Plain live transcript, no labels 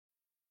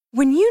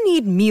When you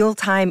need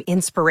mealtime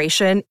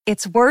inspiration,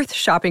 it's worth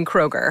shopping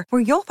Kroger,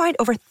 where you'll find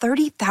over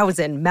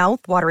 30,000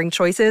 mouth-watering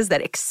choices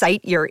that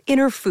excite your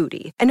inner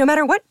foodie. And no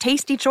matter what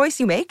tasty choice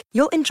you make,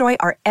 you'll enjoy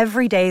our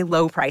everyday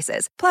low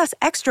prices, plus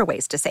extra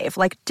ways to save,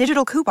 like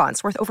digital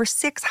coupons worth over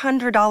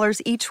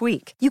 $600 each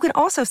week. You can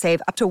also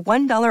save up to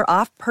 $1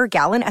 off per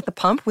gallon at the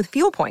pump with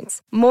fuel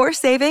points. More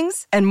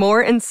savings and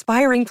more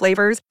inspiring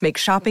flavors make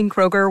shopping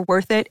Kroger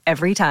worth it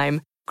every time.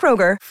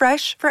 Kroger,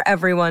 fresh for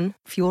everyone.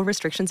 Fuel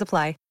restrictions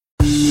apply.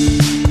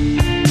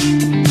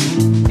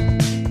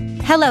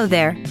 Hello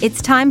there.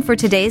 It's time for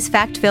today's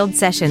fact-filled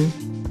session.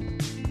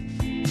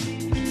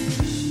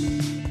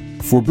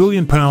 4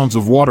 billion pounds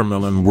of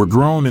watermelon were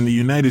grown in the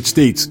United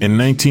States in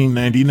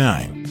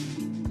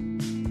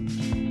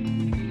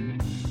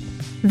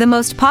 1999. The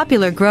most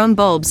popular grown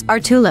bulbs are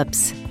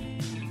tulips.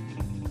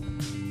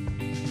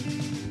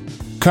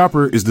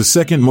 Copper is the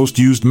second most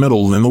used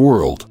metal in the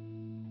world.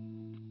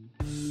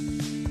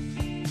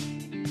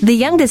 The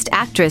youngest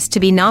actress to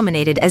be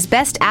nominated as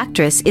Best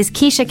Actress is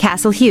Keisha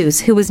Castle-Hughes,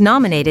 who was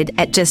nominated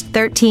at just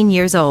 13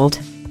 years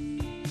old.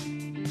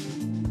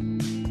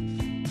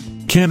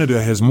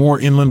 Canada has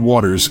more inland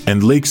waters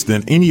and lakes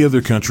than any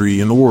other country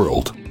in the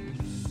world.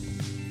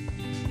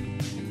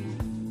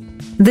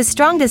 The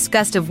strongest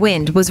gust of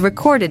wind was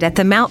recorded at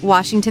the Mount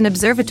Washington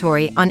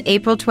Observatory on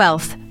April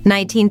 12,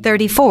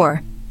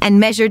 1934, and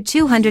measured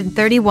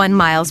 231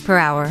 miles per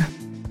hour.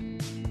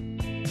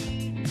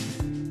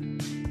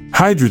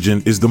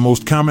 Hydrogen is the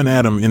most common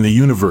atom in the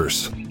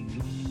universe.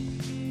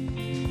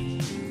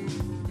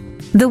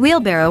 The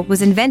wheelbarrow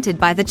was invented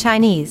by the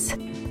Chinese.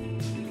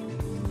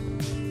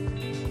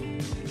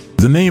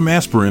 The name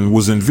aspirin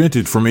was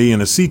invented from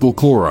N-acetyl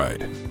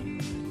chloride.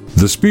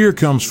 The spear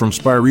comes from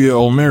Spirea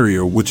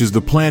ulmaria, which is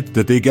the plant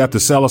that they got the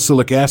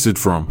salicylic acid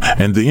from,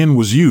 and the N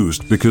was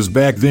used because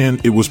back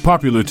then it was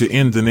popular to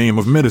end the name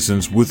of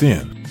medicines with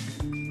N.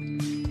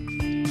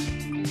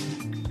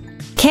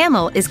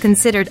 Camel is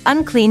considered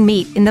unclean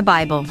meat in the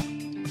Bible.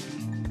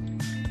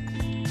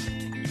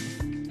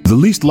 The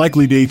least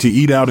likely day to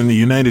eat out in the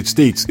United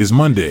States is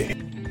Monday.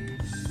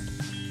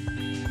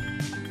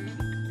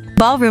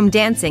 Ballroom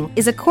dancing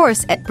is a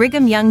course at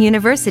Brigham Young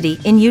University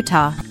in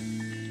Utah.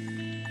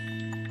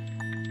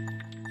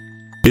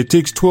 It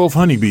takes 12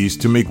 honeybees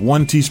to make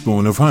 1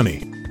 teaspoon of honey.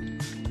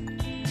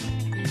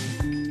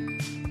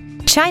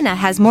 China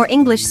has more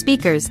English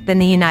speakers than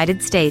the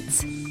United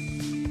States.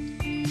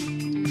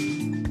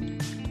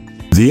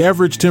 The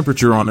average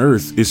temperature on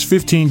Earth is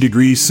 15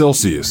 degrees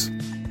Celsius.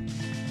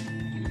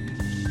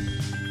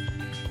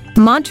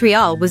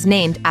 Montreal was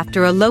named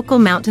after a local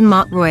mountain,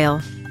 Mont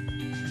Royal.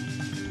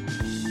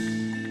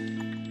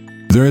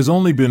 There has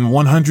only been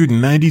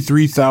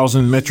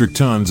 193,000 metric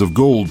tons of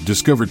gold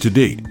discovered to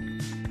date.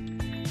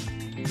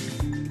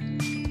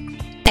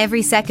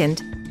 Every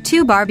second,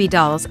 2 Barbie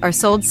dolls are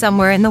sold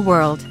somewhere in the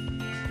world.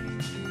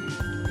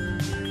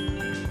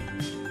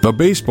 A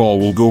baseball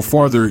will go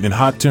farther in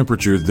hot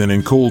temperature than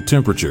in cold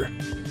temperature.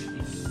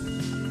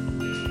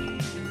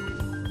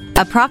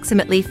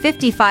 Approximately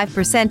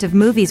 55% of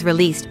movies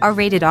released are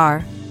rated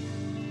R.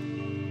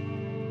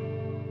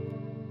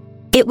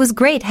 It was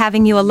great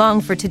having you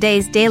along for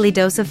today's Daily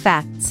Dose of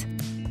Facts.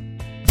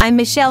 I'm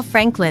Michelle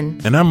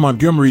Franklin. And I'm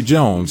Montgomery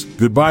Jones.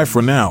 Goodbye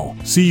for now.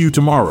 See you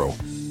tomorrow.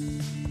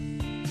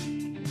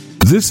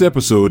 This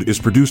episode is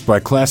produced by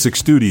Classic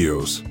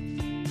Studios.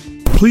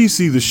 Please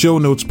see the show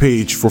notes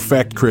page for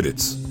fact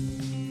credits.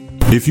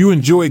 If you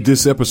enjoyed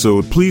this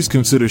episode, please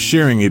consider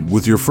sharing it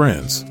with your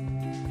friends.